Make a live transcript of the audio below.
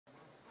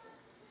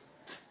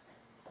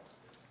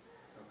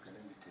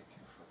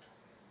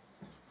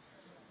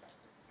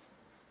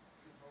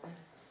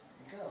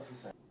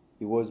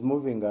He was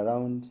moving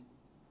around,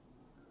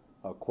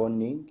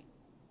 conning,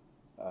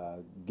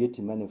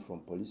 getting money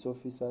from police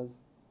officers,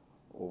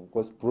 of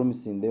course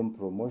promising them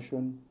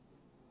promotion.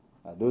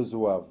 Those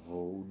who are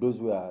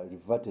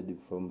reverted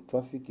from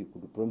traffic, he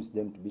could promise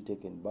them to be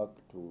taken back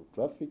to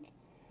traffic,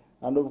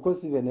 and of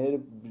course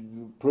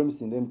even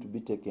promising them to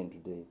be taken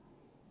to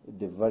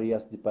the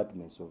various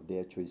departments of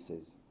their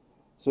choices.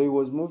 So he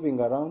was moving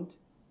around,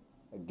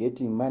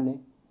 getting money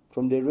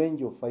from the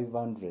range of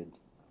 500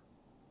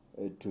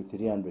 to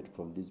 300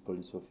 from these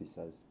police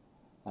officers,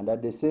 and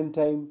at the same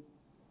time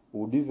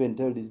would even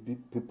tell these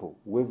people,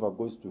 whoever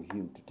goes to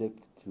him,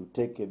 to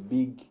take a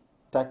big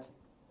tack.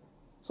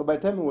 So by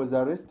the time he was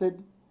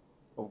arrested,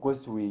 of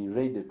course we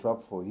laid a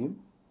trap for him.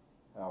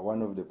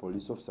 One of the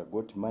police officers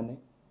got money.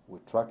 We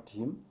tracked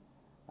him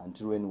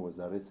until when he was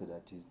arrested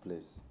at his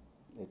place.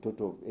 A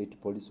total of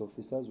 8 police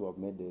officers who have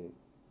made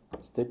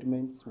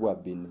statements, who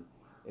have been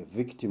a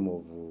victim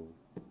of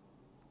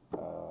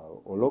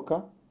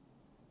Oloka.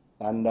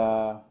 And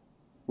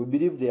we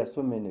believe there are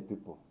so many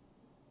people.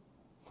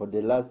 For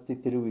the last 3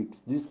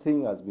 weeks, this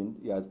thing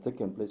has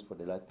taken place for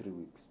the last 3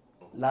 weeks.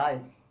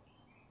 Lies.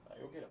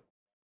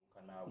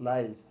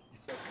 Lies.